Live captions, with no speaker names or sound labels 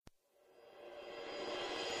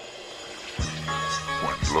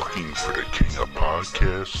Looking for the king of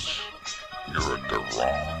podcasts? You're at the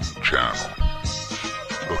wrong channel.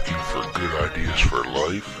 Looking for good ideas for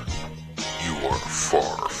life? You are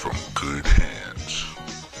far from good hands.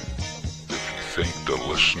 If you think the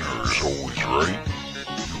listener is always right,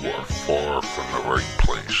 you are far from the right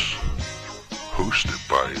place. Hosted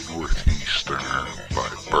by a Northeasterner by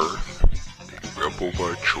birth, a rebel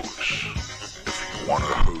by choice. If you want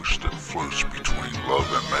a host that floats between love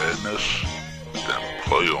and madness, then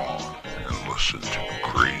play on and listen to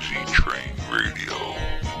Crazy Train Radio.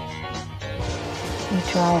 You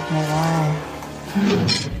drive me wild.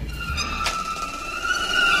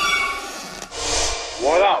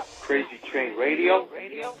 What up, Crazy Train Radio?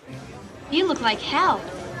 You look like hell.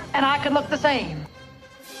 And I could look the same.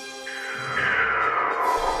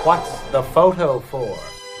 What's the photo for?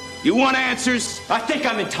 You want answers? I think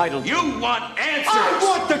I'm entitled. You want answers? I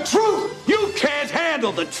want the truth! You can't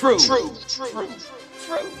handle the truth!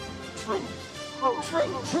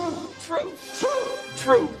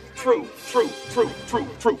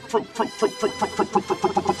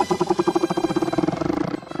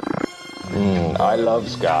 I love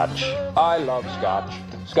scotch. I love scotch.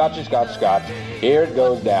 Scotchy, scotch, scotch. Here it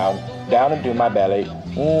goes down into my belly.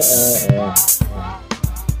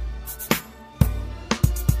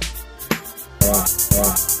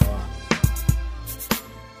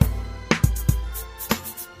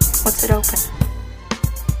 What's it open?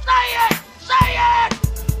 Say it! Say it!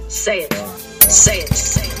 Say it. Say it.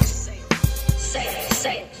 Say it. Say it. Say it.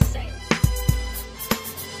 Say it.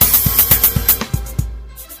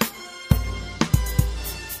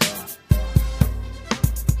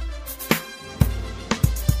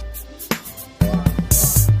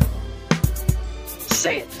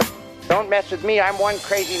 Say it. Don't mess with me, I'm one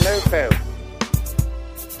crazy moo-foo.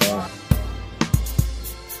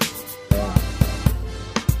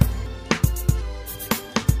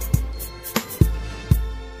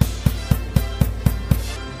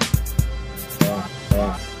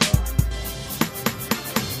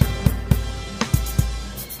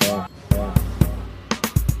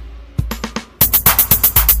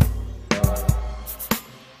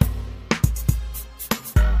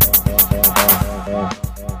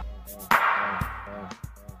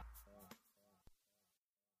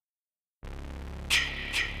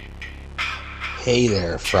 Hey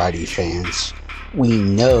there, Friday fans. We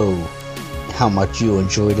know how much you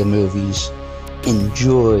enjoy the movies.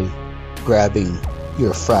 Enjoy grabbing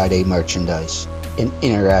your Friday merchandise and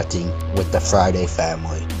interacting with the Friday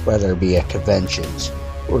family, whether it be at conventions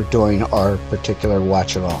or during our particular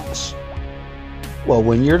watch-alongs. Well,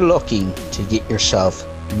 when you're looking to get yourself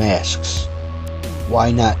masks,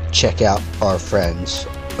 why not check out our friends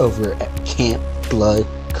over at Camp Blood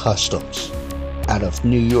Customs out of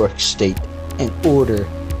New York State and order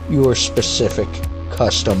your specific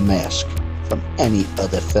custom mask from any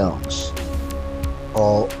of the films.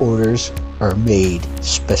 All orders are made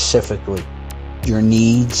specifically. Your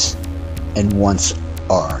needs and wants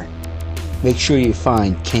are. Make sure you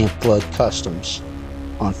find Camp Blood Customs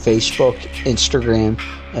on Facebook, Instagram,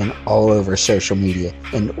 and all over social media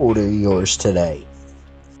and order yours today.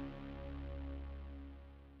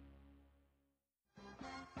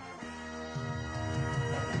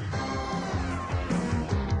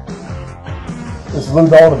 This is Lou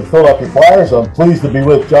Nolan of the Philadelphia Flyers. I'm pleased to be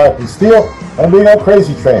with Jonathan Steele and being on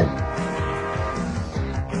Crazy Train.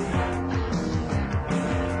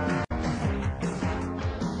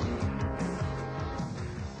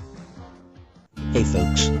 Hey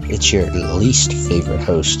folks, it's your least favorite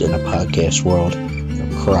host in the podcast world,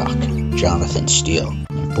 the Croc, Jonathan Steele.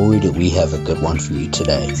 And boy, do we have a good one for you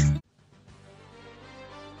today.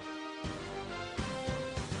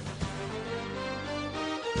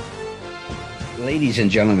 Ladies and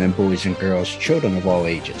gentlemen, boys and girls, children of all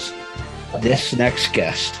ages, this next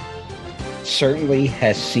guest certainly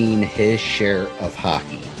has seen his share of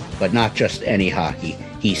hockey, but not just any hockey.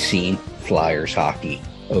 He's seen Flyers hockey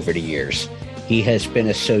over the years. He has been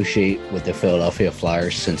associated with the Philadelphia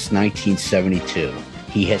Flyers since 1972.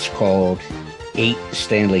 He has called 8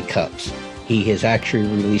 Stanley Cups. He has actually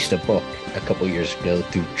released a book a couple years ago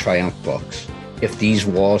through Triumph Books, If These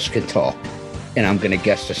Walls Could Talk, and I'm going to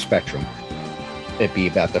guess the Spectrum. It'd be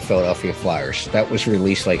about the Philadelphia Flyers. That was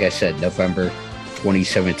released, like I said, November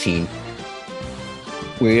 2017.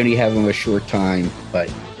 We only have him a short time,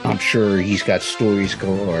 but I'm sure he's got stories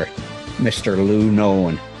galore. Mr. Lou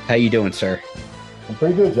Nolan. How you doing, sir? I'm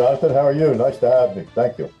pretty good, Jonathan. How are you? Nice to have me.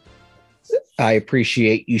 Thank you. I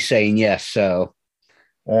appreciate you saying yes, so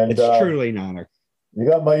and it's truly an honor. You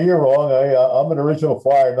got my year wrong. I'm an original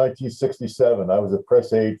Flyer in 1967. I was a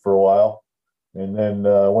press aide for a while. and then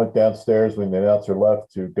went downstairs when the announcer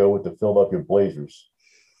left to go with the Philadelphia Blazers.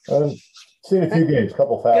 Seen a few games, a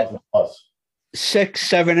couple thousand plus. 6,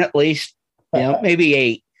 7 at least, maybe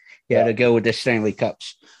 8. To go with the Stanley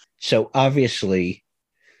Cups. So obviously,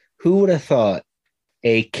 who would have thought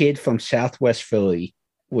a kid from Southwest Philly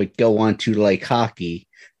would go on to like hockey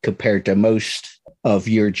compared to most of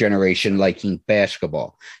your generation liking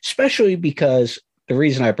basketball? Especially because the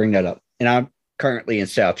reason I bring that up, and I'm currently in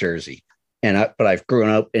South Jersey, but I've grown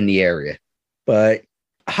up in the area. But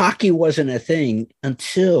hockey wasn't a thing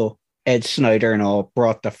until Ed Snyder and all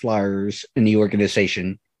brought the Flyers and the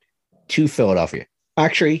organization to Philadelphia.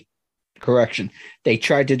 Actually, correction, they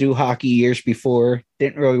tried to do hockey years before,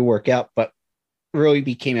 didn't really work out, but really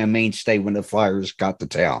became a mainstay when the Flyers got to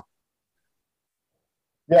town.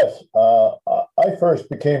 Yes, I first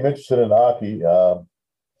became interested in hockey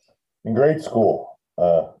in grade school,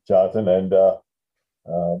 Jonathan, and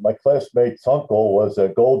my classmate's uncle was a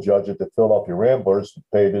goal judge at the Philadelphia Ramblers,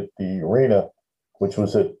 paid at the arena, which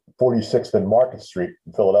was at 46th and Market Street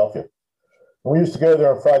in Philadelphia. And we used to go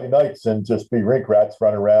there on Friday nights and just be rink rats,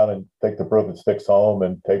 run around and take the broken sticks home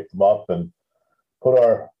and tape them up and put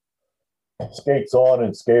our skates on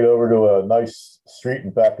and skate over to a nice street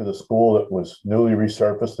in back of the school that was newly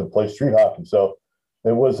resurfaced and play street hockey. So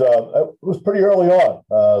it was pretty early on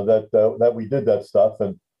that we did that stuff.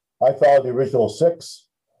 And I followed the original 6.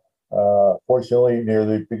 Fortunately, near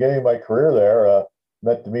the beginning of my career there,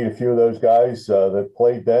 met to meet a few of those guys that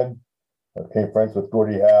played then. I became friends with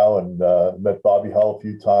Gordie Howe and met Bobby Hull a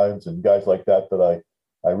few times and guys like that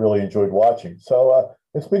I really enjoyed watching. So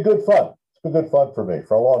it's been good fun. It's been good fun for me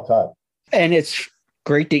for a long time. And it's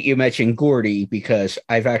great that you mentioned Gordie, because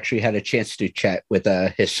I've actually had a chance to chat with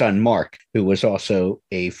his son, Mark, who was also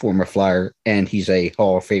a former Flyer, and he's a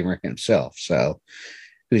Hall of Famer himself. So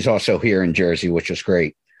who's also here in Jersey, which is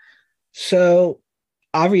great. So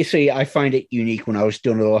obviously, I find it unique. When I was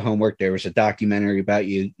doing a little homework, there was a documentary about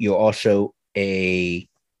you. You're also a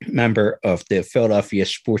member of the Philadelphia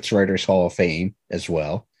Sports Writers Hall of Fame as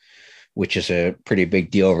well, which is a pretty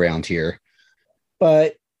big deal around here.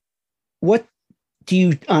 But what do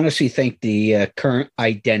you honestly think the current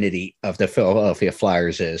identity of the Philadelphia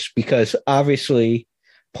Flyers is? Because obviously,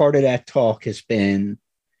 part of that talk has been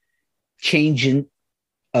changing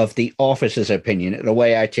of the office's opinion, the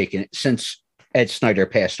way I've taken it, since Ed Snyder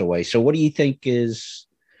passed away. So what do you think is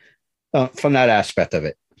from that aspect of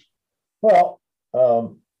it? Well,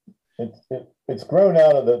 it's grown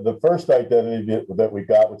out of the first identity that we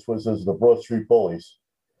got, which was as the Broad Street Bullies.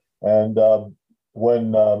 And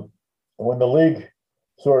when the league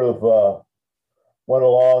sort of went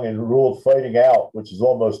along and ruled fighting out, which is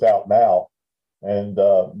almost out now, and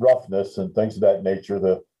roughness and things of that nature,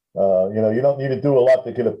 you don't need to do a lot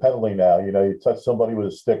to get a penalty now. You touch somebody with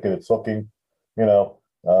a stick and it's hooking.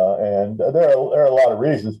 And there are a lot of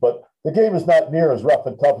reasons, but the game is not near as rough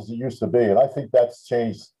and tough as it used to be. And I think that's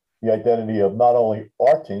changed the identity of not only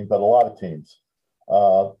our team, but a lot of teams.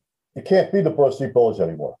 You can't be the Broad Street Bullies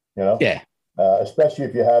anymore, Yeah. Especially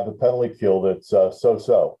if you have a penalty kill that's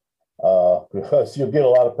so-so, because you'll get a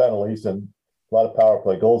lot of penalties and a lot of power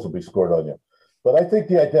play goals will be scored on you. But I think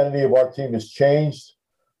the identity of our team has changed.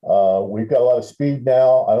 We've got a lot of speed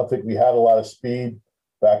now. I don't think we had a lot of speed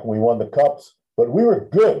back when we won the Cups. But we were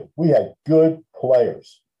good. We had good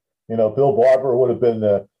players. Bill Barber would have been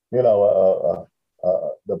the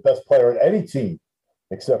best player in any team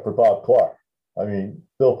except for Bob Clark. I mean,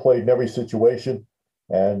 Bill played in every situation,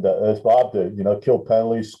 and as Bob did, killed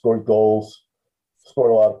penalties, scored goals,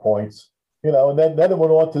 scored a lot of points. And then it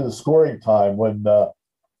went on to the scoring time when the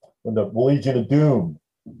Legion of Doom,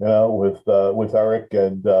 with Eric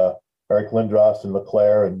and Eric Lindros and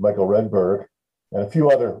LeClaire and Michael Redberg and a few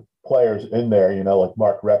other players in there, like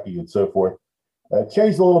Mark Recchi and so forth. It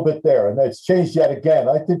changed a little bit there, and it's changed yet again.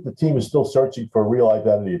 I think the team is still searching for a real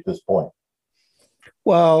identity at this point.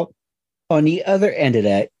 Well, on the other end of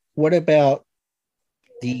that, what about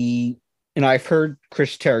and I've heard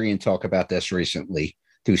Chris Therien talk about this recently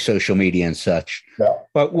through social media and such,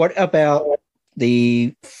 but what about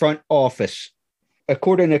the front office?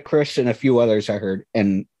 According to Chris and a few others I heard,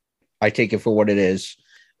 and I take it for what it is,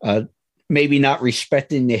 maybe not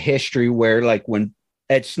respecting the history where, like, when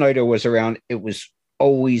Ed Snyder was around, it was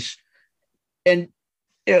always a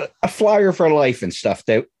Flyer for life and stuff.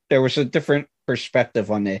 There was a different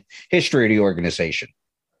perspective on the history of the organization.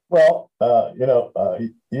 Well,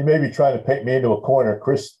 you may be trying to paint me into a corner.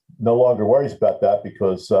 Chris no longer worries about that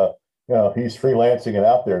because, he's freelancing and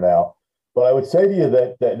out there now. But I would say to you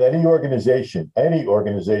that any organization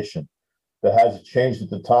that has a change at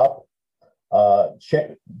the top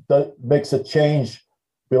makes a change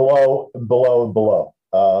below and below and below.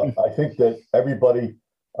 I think that everybody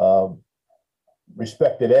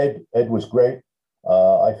respected Ed. Ed was great.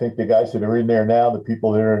 I think the guys that are in there now, the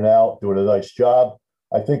people that are now doing a nice job.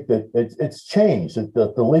 I think that it's changed.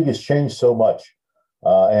 The league has changed so much.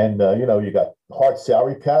 You got hard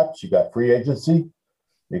salary caps, you got free agency,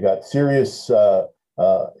 you got serious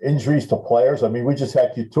injuries to players. I mean, we just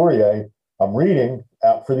had Couturier, I'm reading,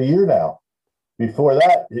 out for the year now. Before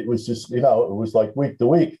that, it was just, it was like week to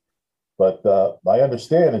week. But I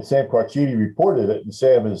understand, and Sam Carchidi reported it, and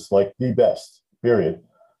Sam is like the best, period.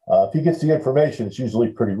 If he gets the information, it's usually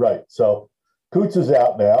pretty right. So Coots is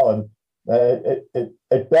out now, and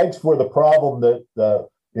it begs for the problem that,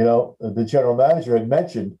 the general manager had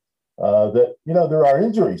mentioned, that, there are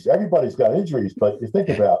injuries. Everybody's got injuries, but you think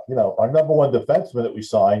about, our number one defenseman that we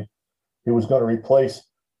signed, he was going to replace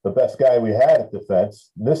the best guy we had at defense,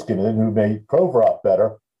 Niskanen, who made Provorov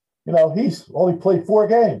better. He's only played 4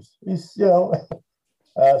 games. He's,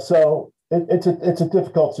 so it's a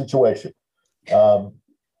difficult situation.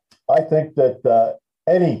 I think that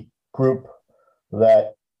any group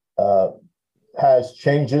that has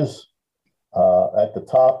changes at the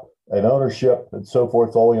top and ownership and so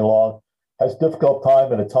forth all along has difficult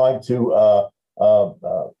time and a time to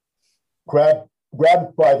grab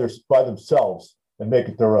it by themselves and make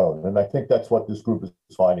it their own. And I think that's what this group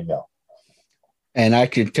is finding now. And I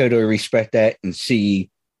can totally respect that and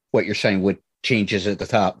see what you're saying with changes at the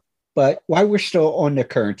top. But while we're still on the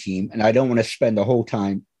current team, and I don't want to spend the whole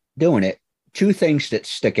time doing it, 2 things that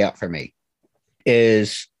stick out for me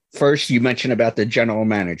is, first, you mentioned about the general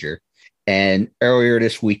manager. And earlier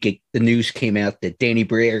this week, the news came out that Danny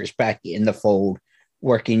Briere is back in the fold,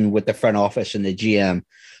 working with the front office and the GM.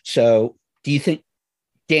 So do you think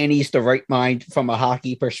Danny's the right mind from a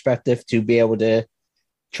hockey perspective to be able to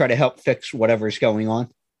try to help fix whatever's going on?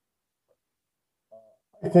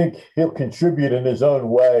 I think he'll contribute in his own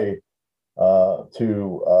way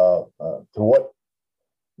to what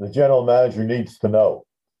the general manager needs to know.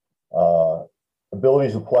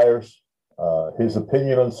 Abilities of players, his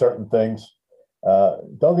opinion on certain things.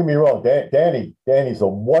 Don't get me wrong, Danny's a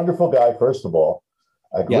wonderful guy, first of all,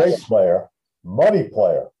 a great player, money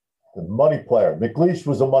player. McLeish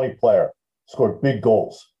was a money player, scored big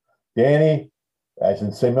goals. Danny, as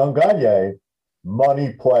in Simon Gagne,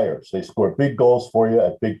 money players. They score big goals for you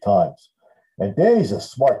at big times. And Danny's a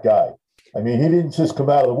smart guy. I mean, he didn't just come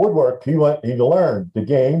out of the woodwork. He learned the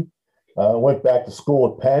game, went back to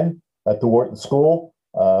school at Penn, at the Wharton School,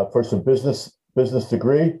 for some business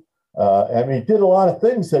degree. And he did a lot of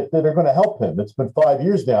things that are going to help him. It's been 5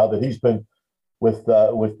 years now that he's been with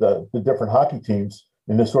the different hockey teams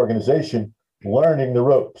in this organization, learning the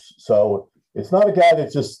ropes. So it's not a guy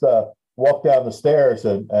that just walked down the stairs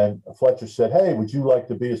and Fletcher said, "Hey, would you like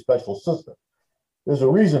to be a special assistant?" There's a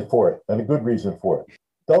reason for it, and a good reason for it.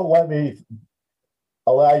 Don't let me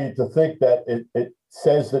allow you to think that it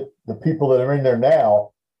says that the people that are in there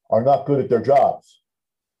now are not good at their jobs.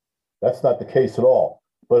 That's not the case at all.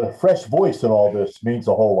 But a fresh voice in all this means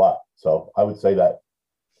a whole lot. So I would say that.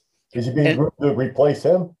 Is he being groomed to replace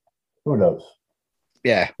him? Who knows?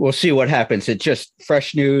 Yeah, we'll see what happens. It's just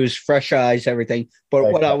fresh news, fresh eyes, everything.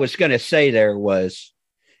 But what I was going to say there was,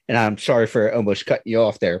 and I'm sorry for almost cutting you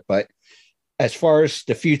off there, but as far as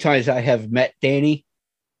the few times I have met Danny,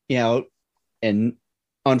 in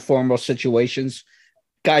informal situations,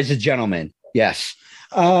 guy's a gentleman. Yes.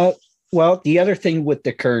 Well, the other thing with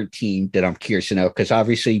the current team that I'm curious to know, because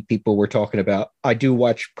obviously people were talking about, I do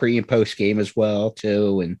watch pre and post game as well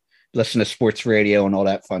too, and listen to sports radio and all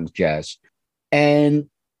that fun jazz. And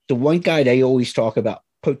the one guy they always talk about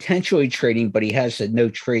potentially trading, but he has a no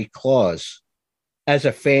trade clause. As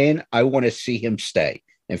a fan, I want to see him stay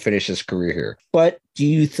and finish his career here. But do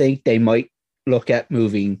you think they might look at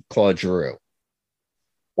moving Claude Giroux?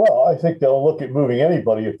 Well, I think they'll look at moving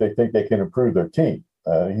anybody if they think they can improve their team.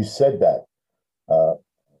 He said that.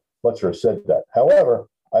 Fletcher said that. However,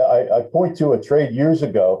 I point to a trade years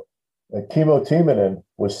ago. Kimmo Timonen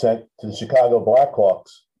was sent to the Chicago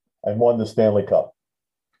Blackhawks and won the Stanley Cup.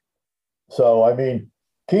 So, I mean,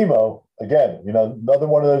 Kimmo, again, another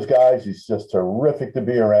one of those guys. He's just terrific to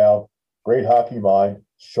be around. Great hockey mind,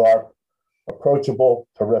 sharp, approachable,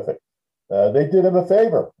 terrific. They did him a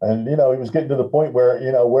favor. And, he was getting to the point where,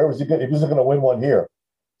 where was he going? He wasn't going to win one here.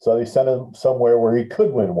 So they sent him somewhere where he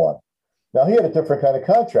could win one. Now, he had a different kind of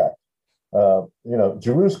contract.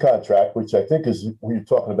 Giroux's contract, which I think is when you're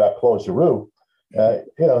talking about Claude Giroux,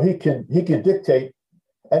 he can dictate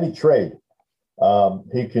any trade.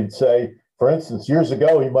 He can say, for instance, years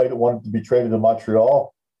ago, he might have wanted to be traded to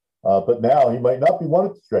Montreal, but now he might not be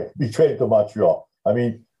wanted to be traded to Montreal. I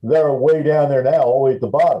mean, they're way down there now, all the way at the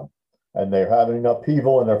bottom, and they're having an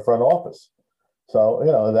upheaval in their front office. So,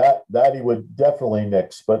 that he would definitely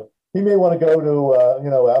nix, but he may want to go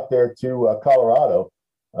to, out there to Colorado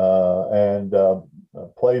and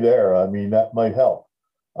play there. I mean, that might help.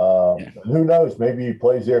 Who knows? Maybe he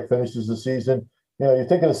plays there, finishes the season. You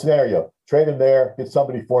think of the scenario, trade him there, get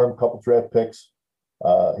somebody for him, a couple draft picks.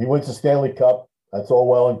 He wins the Stanley Cup. That's all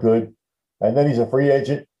well and good. And then he's a free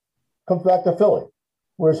agent, comes back to Philly,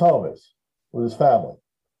 where his home is, with his family.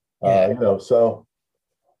 So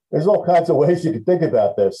there's all kinds of ways you can think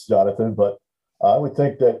about this, Jonathan, but I would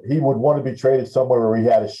think that he would want to be traded somewhere where he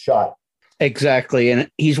had a shot. Exactly. And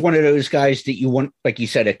he's one of those guys that you want, like you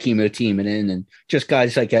said, a chemo team and just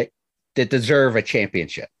guys like that deserve a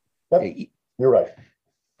championship. Yep. You're right.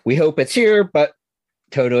 We hope it's here, but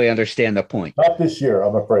totally understand the point. Not this year,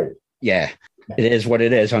 I'm afraid. Yeah, it is what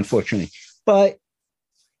it is, unfortunately. But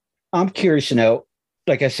I'm curious to know,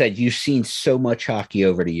 like I said, you've seen so much hockey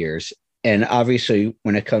over the years. And obviously,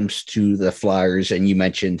 when it comes to the Flyers, and you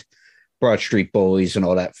mentioned Broad Street Bullies and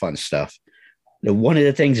all that fun stuff, one of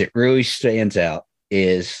the things that really stands out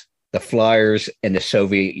is the Flyers and the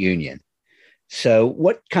Soviet Union. So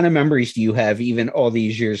what kind of memories do you have, even all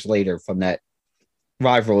these years later, from that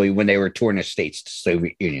rivalry when they were touring the States, the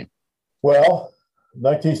Soviet Union? Well,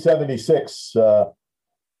 1976,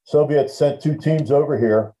 Soviets sent two teams over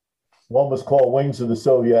here. One was called Wings of the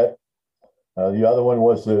Soviet. The other one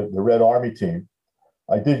was the Red Army team.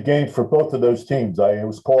 I did games for both of those teams. I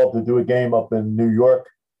was called to do a game up in New York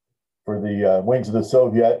for the Wings of the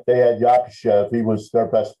Soviet. They had Yakushev. He was their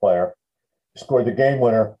best player. He scored the game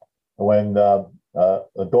winner when a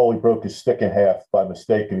goalie broke his stick in half by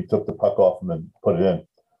mistake, and he took the puck off him and put it in,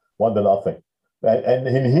 1-0. And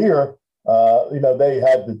in here, they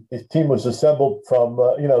had his team was assembled from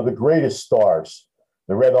the greatest stars,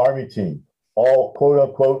 the Red Army team, all quote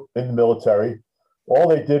unquote in the military. All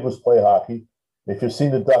they did was play hockey. If you've seen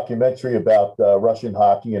the documentary about Russian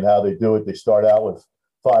hockey and how they do it, they start out with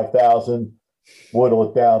 5,000, whittle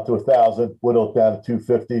it down to 1,000, whittle it down to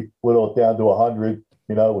 250, whittle it down to 100.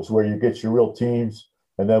 It was where you get your real teams,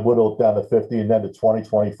 and then whittle it down to 50, and then to 20,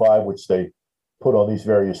 25, which they put on these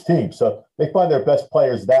various teams. So they find their best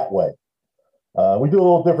players that way. We do a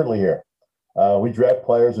little differently here. We draft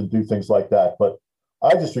players and do things like that. But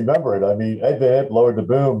I just remember it. I mean, Ed Van Impe lowered the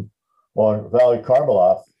boom on Valery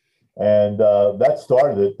Karmelov, and that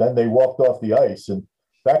started it. Then they walked off the ice. And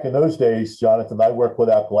back in those days, Jonathan, I worked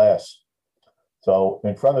without glass. So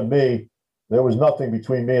in front of me, there was nothing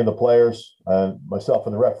between me and the players and myself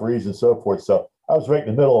and the referees and so forth. So I was right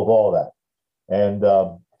in the middle of all that, and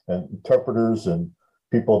interpreters and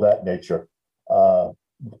people of that nature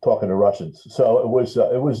talking to Russians. So it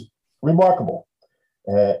was remarkable.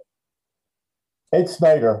 Ed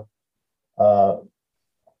Snyder,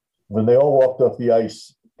 when they all walked off the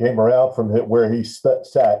ice, came around from where he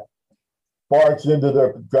sat, barged into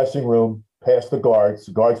their dressing room, past the guards.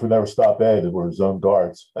 The guards would never stop Ed; it were his own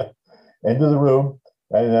guards. Into the room,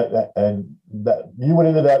 and you went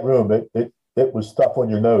into that room. It was stuff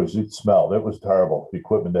on your nose. It smelled. It was terrible. The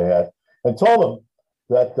equipment they had, and told them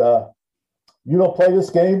that you don't play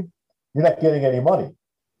this game, you're not getting any money.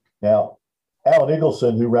 Now, Alan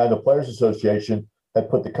Eagleson, who ran the Players Association,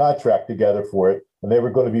 had put the contract together for it, and they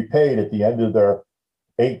were going to be paid at the end of their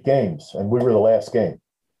 8 games, and we were the last game.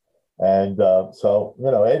 And so,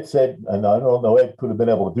 Ed said, and I don't know, Ed could have been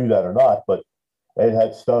able to do that or not, but Ed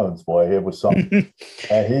had stones, boy. It was something.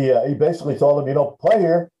 And he basically told them, you don't play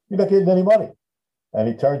here, you're not getting any money. And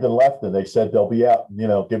he turned and left, and they said, they'll be out,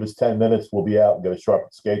 give us 10 minutes, we'll be out and get a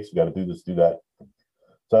sharpened skates. We got to do this, do that.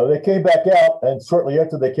 So they came back out, and shortly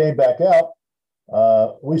after they came back out,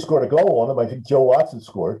 we scored a goal on them. I think Joe Watson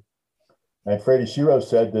scored. And Freddie Shiro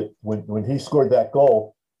said that when he scored that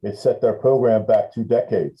goal, it set their program back 2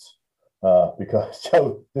 decades because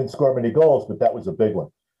Joe didn't score many goals, but that was a big one.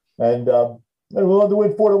 And we wanted to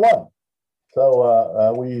win 4-1.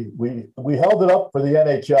 So we held it up for the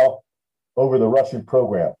NHL over the Russian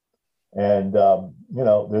program. And,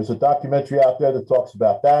 there's a documentary out there that talks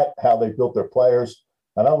about that, how they built their players.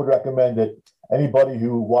 And I would recommend that anybody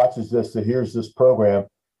who watches this, that hears this program,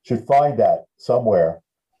 should find that somewhere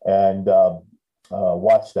and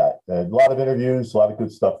watch that. And a lot of interviews, a lot of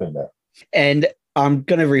good stuff in there. And I'm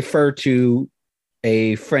going to refer to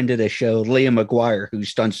a friend of the show, Liam McGuire,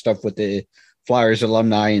 who's done stuff with the Flyers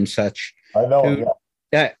alumni and such. I know him,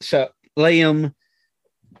 yeah. So Liam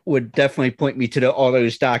would definitely point me to all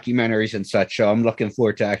those documentaries and such. So I'm looking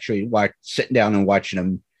forward to actually sitting down and watching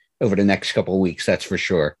them over the next couple of weeks. That's for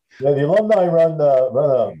sure. Yeah, the alumni run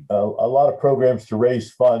a lot of programs to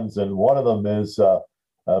raise funds, and one of them is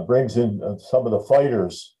brings in some of the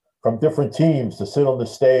fighters from different teams to sit on the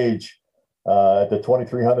stage at the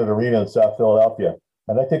 2300 Arena in South Philadelphia.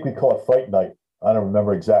 And I think we call it Fight Night. I don't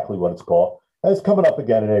remember exactly what it's called. And it's coming up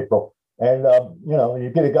again in April. And,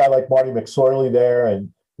 you get a guy like Marty McSorley there and,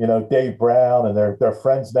 Dave Brown, and they're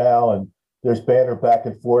friends now. And there's banter back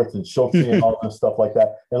and forth and Schultz and all this stuff like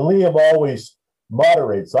that. And Liam always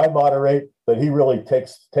moderates. I moderate, but he really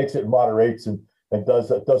takes it and moderates and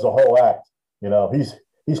does a whole act.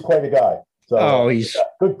 He's quite a guy. So he's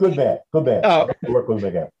good man. Good man. Oh, work with him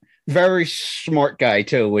again. Very smart guy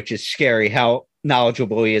too, which is scary how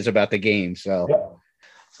knowledgeable he is about the game. So, yeah.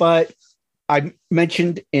 But I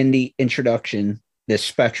mentioned in the introduction this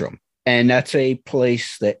Spectrum, and that's a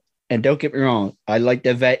place that, and don't get me wrong, I liked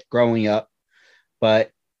the Vet growing up,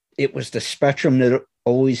 but it was the Spectrum that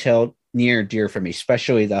always held near and dear for me,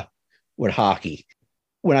 especially with hockey.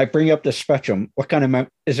 When I bring up the Spectrum, what kind of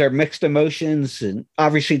is there mixed emotions? And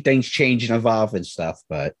obviously things change and evolve and stuff,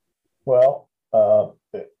 but. Well,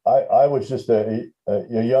 I was just a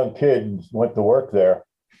young kid and went to work there.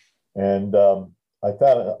 And I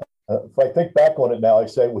found, if I think back on it now, I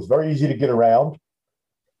say it was very easy to get around.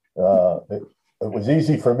 It was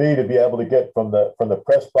easy for me to be able to get from the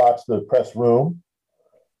press box to the press room.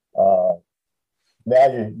 Now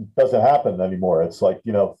it doesn't happen anymore. It's like,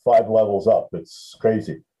 5 levels up. It's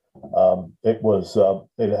crazy. It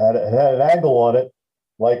had an angle on it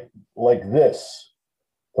like this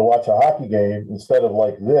to watch a hockey game instead of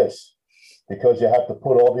like this, because you have to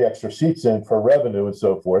put all the extra seats in for revenue and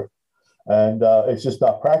so forth. And it's just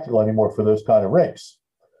not practical anymore for those kind of rinks.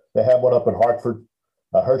 They had one up in Hartford.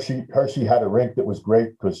 Hershey had a rink that was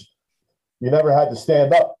great because you never had to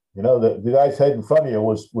stand up. The guy's head in front of you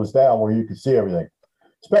was down where you could see everything.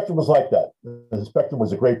 Spectrum was like that. The Spectrum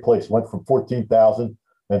was a great place. Went from 14,000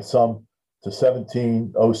 and some to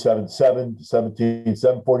 17,077 to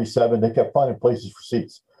 17,747. They kept finding places for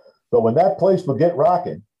seats. But when that place would get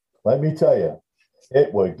rocking, let me tell you,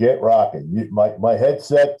 it would get rocking. My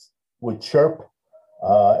headset would chirp,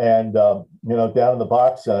 and down in the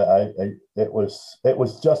box, it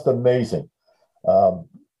was just amazing.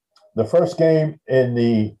 The first game in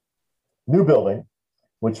the new building,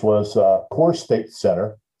 which was Core State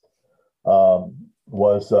Center,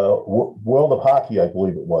 was World of Hockey, I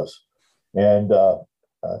believe it was, and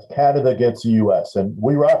Canada against the U.S. And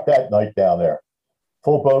we rocked that night down there.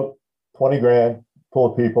 Full boat, 20 grand,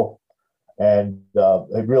 full of people, and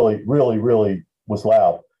it really, really, really was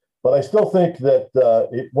loud. But I still think that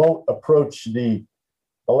it won't approach the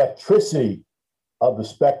electricity of the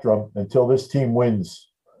Spectrum until this team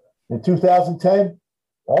wins. In 2010,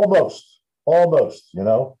 almost.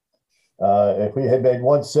 If we had made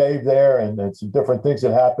one save there and some different things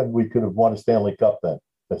that happened, we could have won a Stanley Cup then,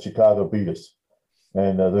 that Chicago beat us.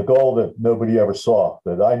 And the goal that nobody ever saw,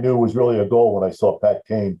 that I knew was really a goal when I saw Pat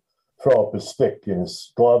Kane throw up his stick and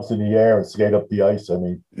his gloves in the air and skate up the ice. I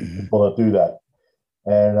mean, people don't do that.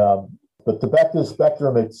 And but back to the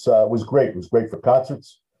Spectrum, it was great. It was great for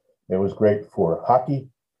concerts. It was great for hockey,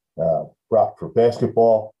 rock for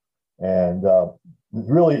basketball, and it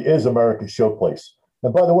really is America's showplace.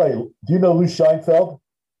 And by the way, do you know Lou Scheinfeld?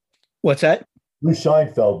 What's that? Lou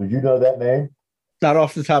Scheinfeld. Do you know that name? Not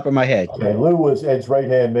off the top of my head. Okay, Lou was Ed's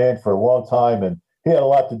right-hand man for a long time, and he had a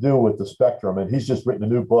lot to do with the Spectrum, and he's just written a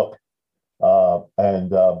new book. You can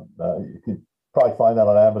probably find that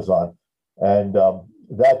on Amazon. And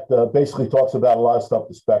that basically talks about a lot of stuff,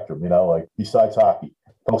 the Spectrum, like besides hockey.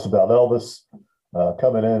 Talks about Elvis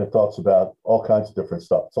coming in. It talks about all kinds of different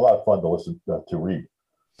stuff. It's a lot of fun to listen to read.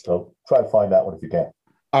 So try to find that one if you can.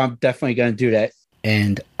 I'm definitely going to do that.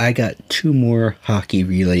 And I got 2 more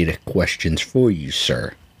hockey-related questions for you,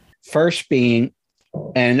 sir. First being,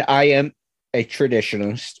 and I am a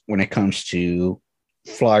traditionalist when it comes to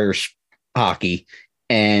Flyers hockey,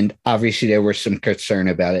 and obviously there was some concern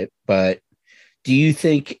about it, but do you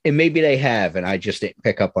think, and maybe they have, and I just didn't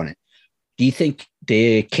pick up on it, do you think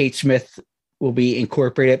the Kate Smith will be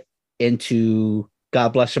incorporated into God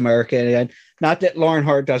Bless America? And not that Lauren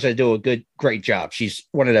Hart doesn't do a great job. She's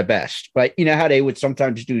one of the best, but you know how they would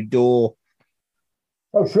sometimes do dual.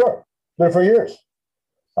 Oh, sure. There for years.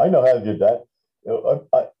 I know how to do that.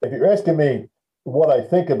 If you're asking me what I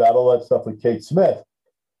think about all that stuff with Kate Smith,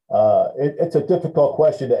 it's a difficult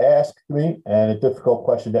question to ask me and a difficult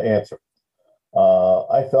question to answer.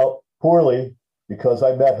 I felt poorly because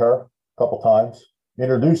I met her a couple times,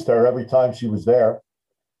 introduced her every time she was there.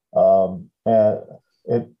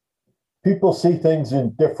 And people see things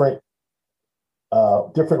in different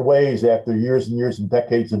ways after years and years and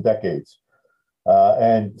decades.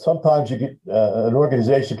 And sometimes you get an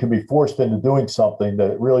organization can be forced into doing something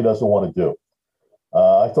that it really doesn't want to do.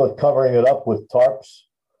 I thought covering it up with tarps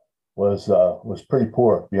was pretty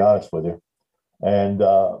poor, to be honest with you. And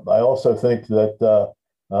I also think that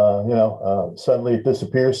suddenly it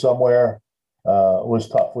disappears somewhere was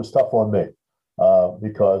tough. Was tough on me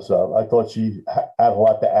because I thought she had a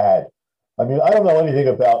lot to add. I mean, I don't know anything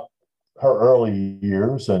about her early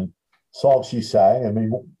years and songs she sang. I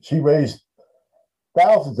mean, she raised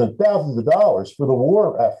thousands and thousands of dollars for the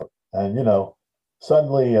war effort, and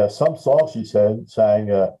suddenly some song she sang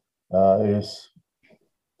is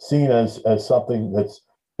seen as something that's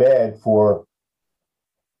bad for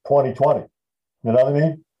 2020. You know what I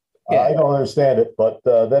mean? Yeah. I don't understand it, but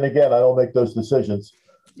then again, I don't make those decisions.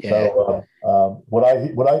 Yeah. So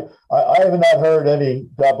I have not heard any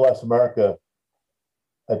 "God Bless America"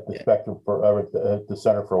 at the Spectrum at the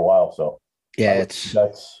center for a while. So yeah, that's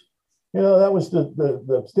that was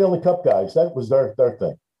the Stanley Cup guys. That was their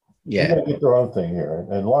thing. Yeah, they're gonna get their own thing here,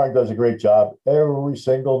 and Lauren does a great job every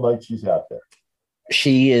single night she's out there.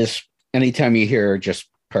 She is. Anytime you hear her, just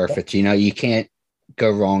perfect. You can't go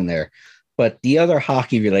wrong there. But the other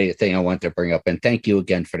hockey-related thing I want to bring up, and thank you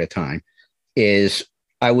again for the time, is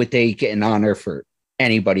I would take an honor for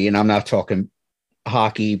anybody, and I'm not talking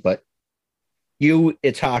hockey, but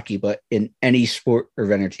it's hockey, but in any sport of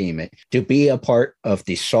entertainment, to be a part of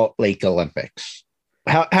the Salt Lake Olympics.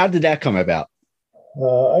 How did that come about?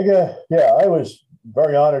 I was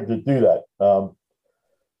very honored to do that.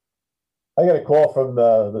 I got a call from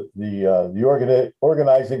the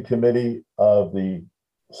organizing committee of the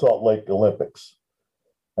Salt Lake Olympics.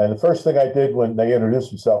 And the first thing I did when they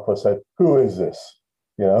introduced themselves was said, "Who is this?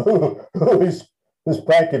 Who is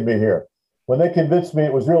pranking me here?" When they convinced me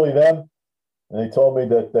it was really them, and they told me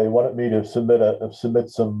that they wanted me to submit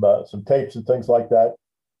some tapes and things like that,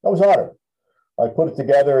 I was honored. I put it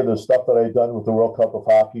together, the stuff that I had done with the World Cup of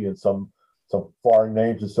Hockey and some foreign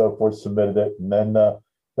names and so forth, submitted it, and then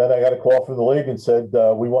I got a call from the league and said,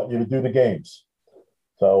 "We want you to do the games."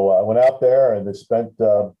 So I went out there and they spent,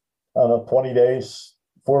 20 days,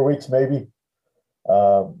 4 weeks maybe,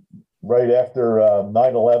 right after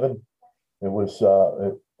 9/11. It was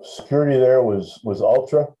security there was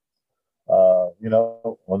ultra.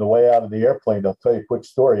 On the way out of the airplane, I'll tell you a quick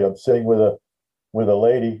story. I'm sitting with a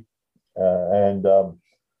lady, and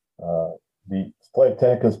the flight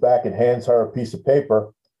attendant comes back and hands her a piece of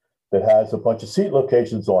paper that has a bunch of seat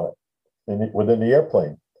locations on it within the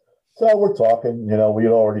airplane. So we're talking, we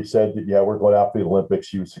had already said that, we're going out for the Olympics.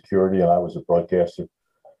 She was security and I was a broadcaster.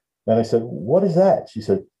 And I said, "What is that?" She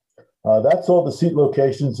said, "That's all the seat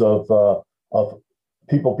locations of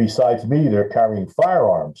people besides me. They're carrying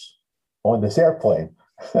firearms on this airplane."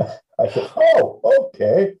 I said, "Oh,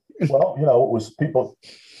 okay. Well, it was people,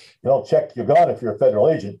 check your gun if you're a federal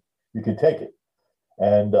agent. You can take it.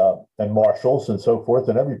 And marshals and so forth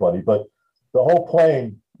and everybody. But the whole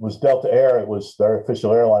plane was Delta Air. It was their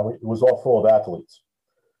official airline. It was all full of athletes,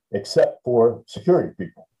 except for security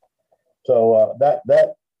people. So that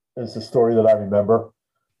is the story that I remember.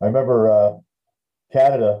 I remember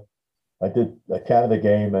Canada. I did a Canada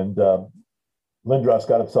game, and Lindros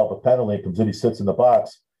got himself a penalty. He comes in, he sits in the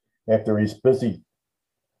box. After he's busy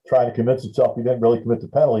trying to convince himself he didn't really commit the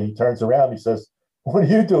penalty, he turns around, he says, "What are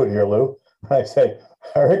you doing here, Lou?" And I say,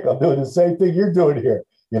 "Eric, I'm doing the same thing you're doing here.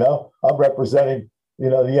 I'm representing, the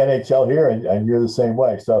NHL here, and you're the same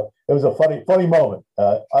way." So it was a funny moment.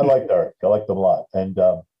 I liked Eric. I liked him a lot, and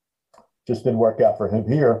just didn't work out for him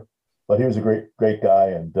here. But he was a great guy,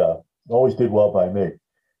 and always did well by me.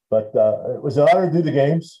 But it was an honor to do the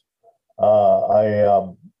games. I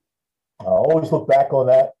always look back on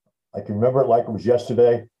that. I can remember it like it was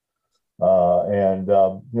yesterday, and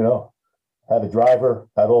had a driver,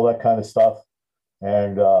 had all that kind of stuff,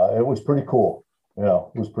 and it was pretty cool. It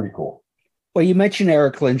was pretty cool. Well, you mentioned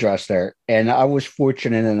Eric Lindros there, and I was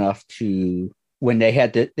fortunate enough to, when they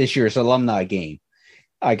had this year's alumni game,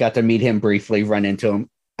 I got to meet him briefly, run into him.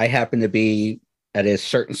 I happened to be at a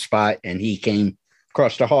certain spot, and he came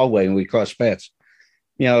across the hallway, and we crossed paths.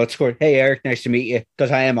 It's good. "Hey, Eric, nice to meet you,"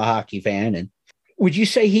 because I am a hockey fan. And would you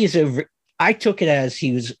say I took it as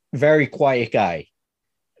he was a very quiet guy.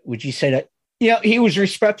 Would you say that? He was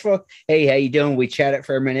respectful. "Hey, how you doing?" We chatted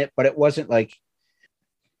for a minute, but it wasn't like.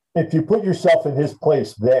 If you put yourself in his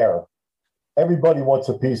place there, everybody wants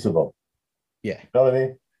a piece of him. Yeah. You know what I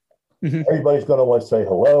mean? Mm-hmm. Everybody's going to want to say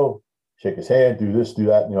hello, shake his hand, do this, do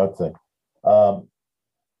that, and the other thing.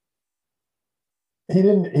 He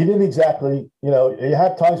didn't exactly, you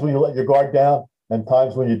have times when you let your guard down and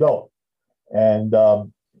times when you don't. And,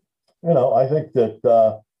 I think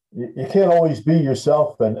that you can't always be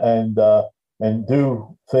yourself and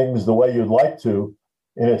do things the way you'd like to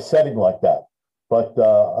in a setting like that. but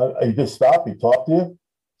he just stopped. He talked to you,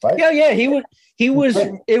 right? Yeah.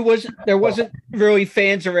 There wasn't really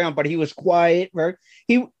fans around, but he was quiet.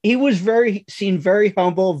 He seemed very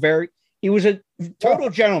humble. He was a total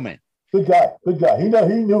gentleman. Good guy. He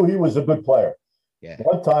knew he was a good player. Yeah.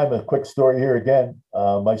 One time, a quick story here again.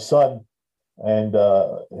 My son and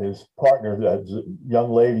his partner, a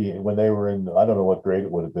young lady, when they were in, I don't know what grade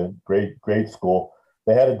it would have been, grade school,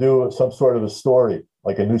 they had to do some sort of a story,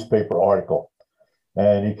 like a newspaper article.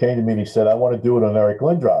 And he came to me and he said, I want to do it on Eric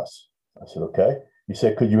Lindros. I said, okay. He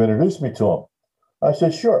said, could you introduce me to him? I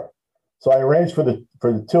said, sure. So I arranged for the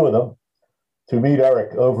two of them to meet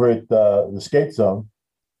Eric over at the skate zone.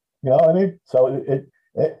 You know what I mean? So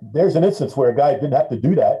there's an instance where a guy didn't have to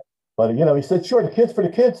do that. But, he said, sure, for the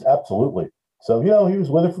kids, absolutely. So, he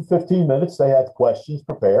was with her for 15 minutes. They had questions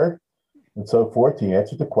prepared and so forth. He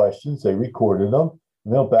answered the questions. They recorded them.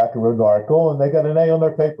 And they went back and wrote an article, and they got an A on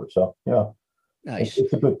their paper. So, nice.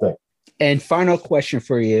 It's a good thing. And final question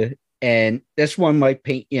for you, and this one might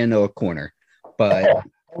paint you into a corner, but... Oh,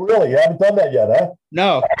 really? You haven't done that yet, huh?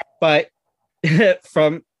 No, but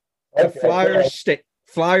from the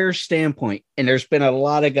Flyers standpoint, and there's been a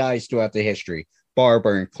lot of guys throughout the history,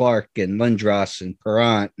 Barber and Clark and Lindros and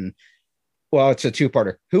Perrant, and it's a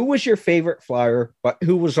two-parter. Who was your favorite Flyer, but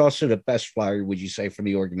who was also the best Flyer, would you say, from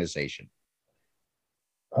the organization?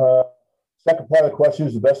 Second part of the question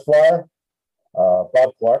is the best Flyer,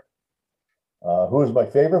 Bob Clark. Who was my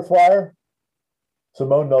favorite Flyer?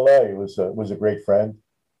 Simone Nollet was a great friend,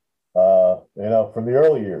 from the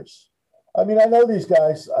early years. I mean, I know these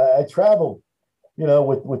guys. I traveled,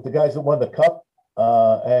 with the guys that won the Cup.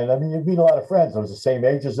 And I mean, you meet a lot of friends. I was the same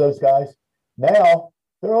age as those guys. Now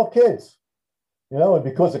they're all kids, and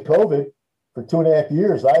because of COVID for 2.5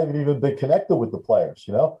 years, I haven't even been connected with the players.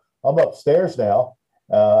 I'm upstairs now.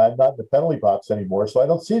 I'm not in the penalty box anymore, so I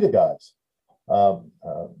don't see the guys.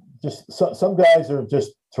 Some guys are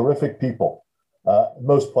just terrific people.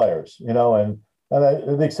 Most players, and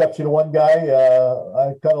with the exception of one guy,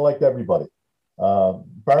 I kind of liked everybody.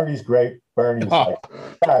 Bernie's great. Bernie's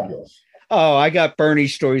fabulous. Oh, I got Bernie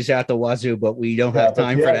stories out the wazoo, but we don't have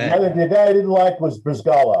time for that. The guy I didn't like was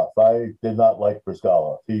Brizgalov. I did not like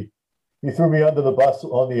Brizgalov. He threw me under the bus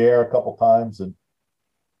on the air a couple times, and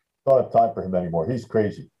don't have time for him anymore. He's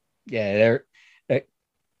crazy. Yeah,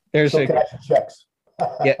 there's still cashing checks.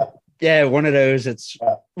 yeah, one of those.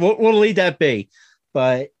 We'll leave that be.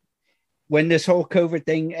 But when this whole COVID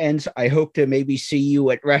thing ends, I hope to maybe see you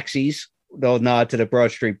at Rexy's. They'll nod to the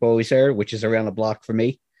Broad Street Boys there, which is around the block for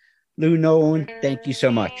me. Lou Nolan, thank you so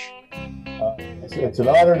much. It's an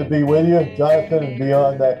honor to be with you, Jonathan, and be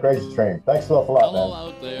on that crazy train. Thanks an awful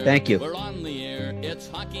lot, man. Thank you. We're on the air. It's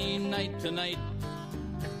hockey night tonight.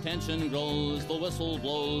 Tension grows, the whistle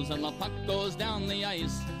blows, and the puck goes down the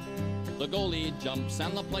ice. The goalie jumps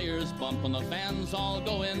and the players bump and the fans all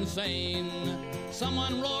go insane.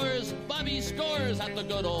 Someone roars, Bobby scores at the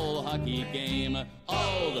good old hockey game.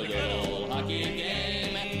 Oh, the good old hockey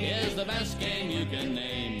game is the best game you can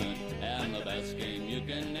name. And the best game you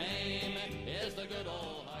can name is the good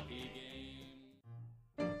old hockey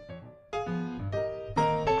game.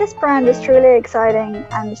 This brand is truly exciting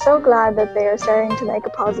and so glad that they are starting to make a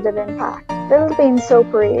positive impact. Little Bean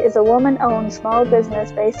Soapery is a woman-owned small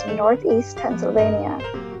business based in Northeast Pennsylvania.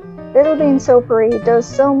 Little Bean Soapery does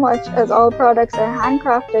so much as all products are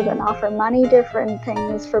handcrafted and offer many different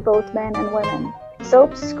things for both men and women.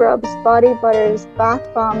 Soaps, scrubs, body butters, bath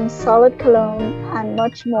bombs, solid cologne, and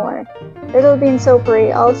much more. Little Bean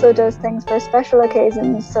Soapery also does things for special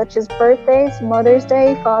occasions such as birthdays, Mother's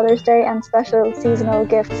Day, Father's Day, and special seasonal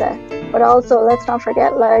gift sets. But also, let's not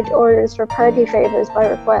forget large orders for party favors by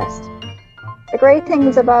request. The great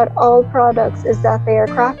things about all products is that they are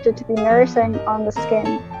crafted to be nourishing on the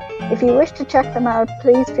skin. If you wish to check them out,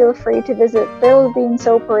 please feel free to visit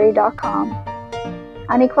littlebeansoapery.com.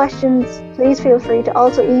 Any questions, please feel free to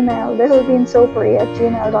also email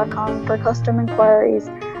littlebeansoapery@gmail.com for custom inquiries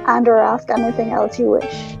and or ask anything else you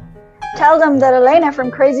wish. Tell them that Elena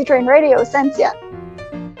from Crazy Train Radio sent ya.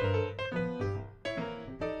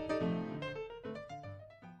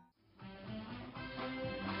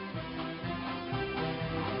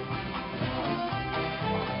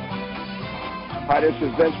 Hi, this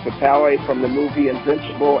is Vince Papale from the movie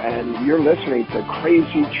Invincible, and you're listening to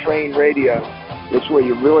Crazy Train Radio. It's where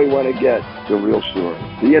you really want to get the real story,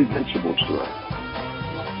 the Invincible story.